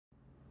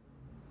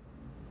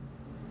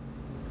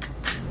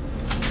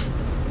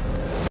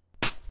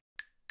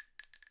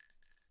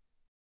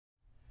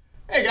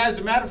Hey guys,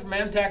 I'm Matt from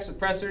AMTAC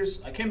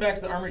Suppressors. I came back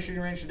to the Armory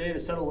Shooting Range today to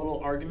settle a little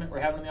argument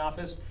we're having in the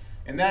office,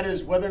 and that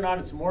is whether or not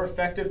it's more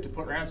effective to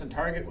put rounds on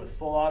target with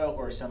full auto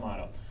or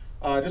semi-auto.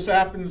 Just so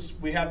happens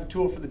we have the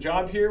tool for the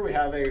job here. We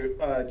have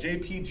a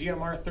JP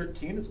GMR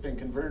 13 that's been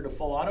converted to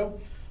full auto,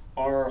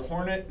 our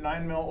Hornet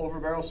 9mm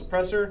overbarrel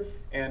suppressor,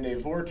 and a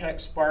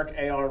Vortex SPARC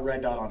AR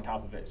red dot on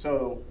top of it.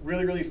 So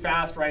really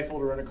fast rifle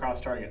to run across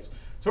targets.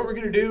 So what we're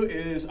going to do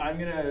is I'm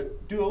going to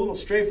do a little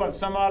strafe on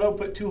semi-auto,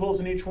 put 2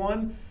 holes in each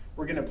one.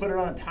 We're going to put it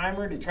on a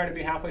timer to try to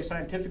be halfway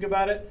scientific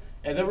about it.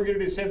 And then we're going to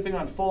do the same thing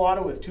on full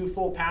auto with 2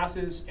 full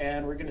passes,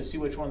 and we're going to see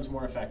which one's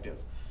more effective.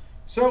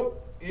 So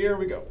here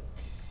we go.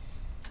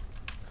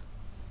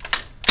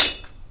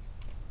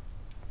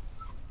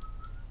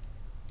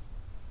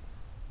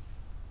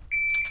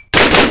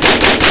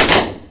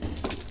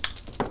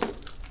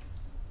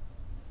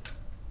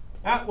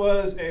 That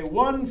was a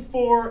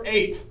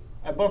 148.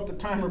 I bumped the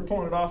timer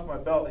pulling it off my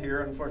belt here,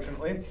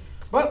 unfortunately.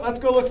 But let's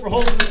go look for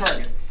holes in the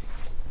target.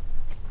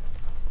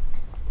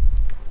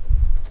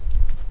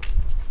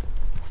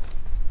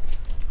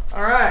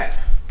 All right,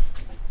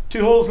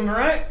 2 holes in the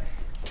right,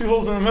 2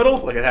 holes in the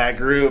middle. Look at that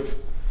group.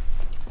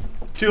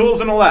 2 holes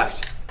in the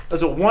left.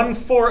 That's a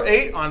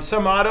 148 on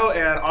semi-auto,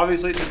 and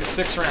obviously it took us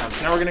 6 rounds.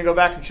 Now we're going to go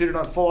back and shoot it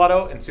on full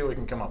auto and see what we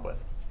can come up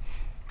with.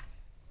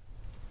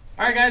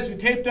 All right, guys, we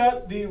taped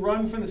up the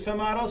run from the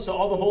semi-auto, so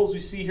all the holes we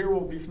see here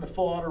will be from the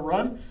full auto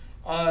run.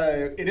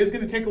 It is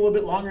going to take a little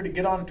bit longer to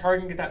get on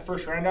target and get that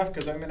first round off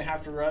because I'm going to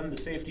have to run the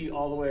safety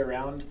all the way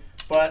around.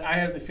 But I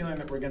have the feeling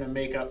that we're going to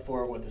make up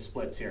for it with the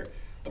splits here.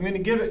 I'm going to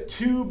give it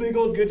 2 big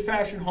old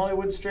good-fashioned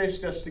Hollywood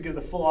strafes just to give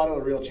the full auto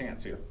a real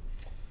chance here.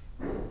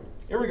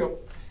 Here we go.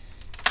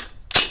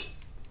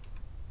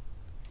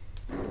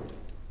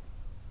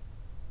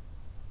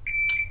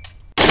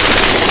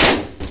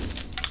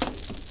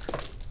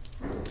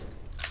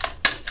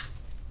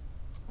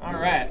 All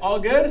right, all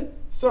good?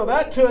 So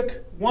that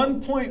took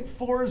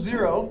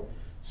 1.40,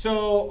 so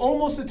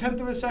almost a 1/10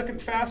 of a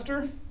second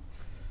faster.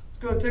 Let's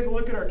go take a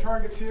look at our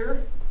targets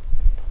here.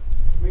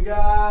 We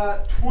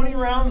got 20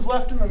 rounds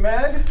left in the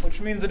mag,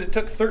 which means that it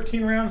took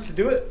 13 rounds to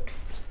do it.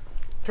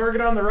 Target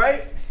on the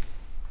right,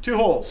 2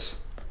 holes.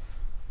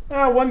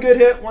 1 good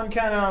hit, 1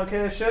 kind of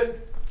okay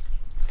shit.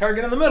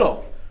 Target in the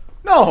middle,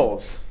 no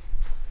holes.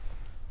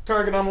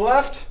 Target on the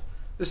left,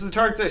 this is the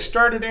targets I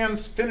started and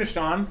finished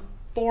on,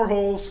 4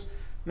 holes.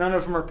 None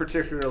of them are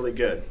particularly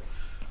good.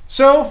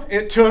 So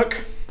it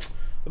took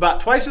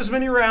about twice as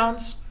many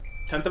rounds,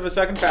 1/10 of a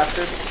second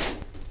faster.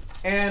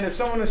 And if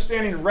someone was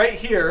standing right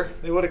here,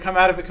 they would have come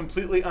out of it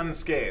completely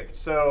unscathed.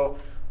 So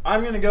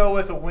I'm going to go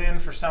with a win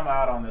for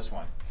semi-auto on this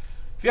one.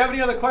 If you have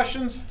any other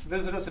questions,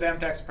 visit us at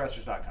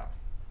AMTACSuppressors.com.